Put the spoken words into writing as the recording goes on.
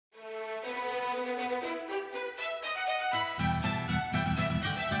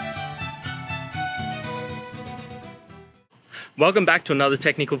Welcome back to another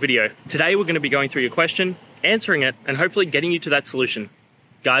technical video. Today we're going to be going through your question, answering it, and hopefully getting you to that solution.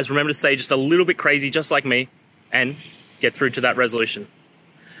 Guys, remember to stay just a little bit crazy just like me and get through to that resolution.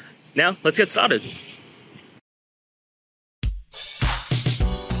 Now, let's get started.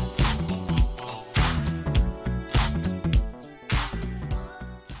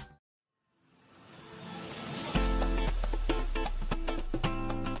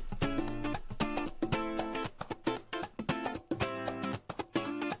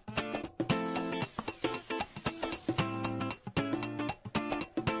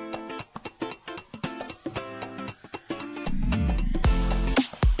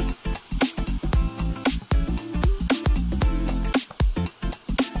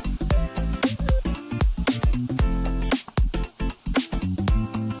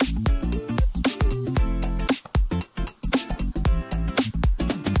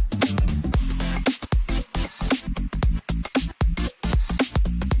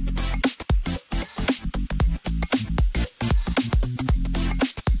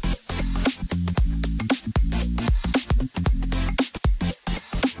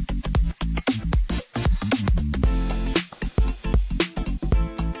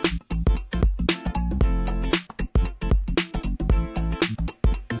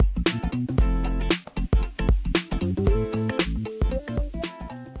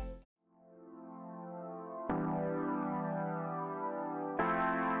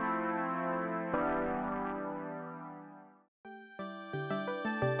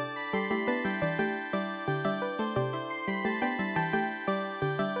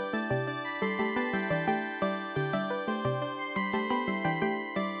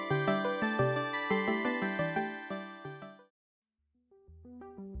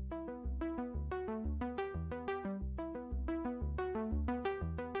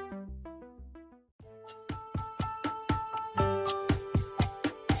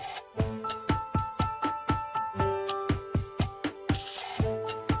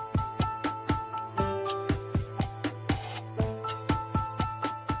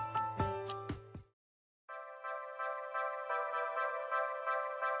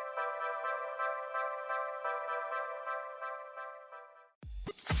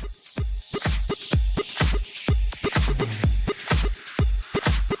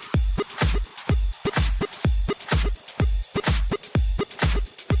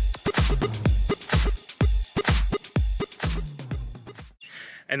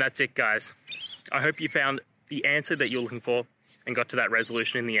 And that's it, guys. I hope you found the answer that you're looking for and got to that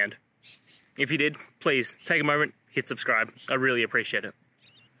resolution in the end. If you did, please take a moment, hit subscribe. I really appreciate it.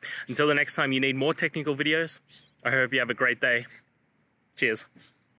 Until the next time you need more technical videos, I hope you have a great day. Cheers.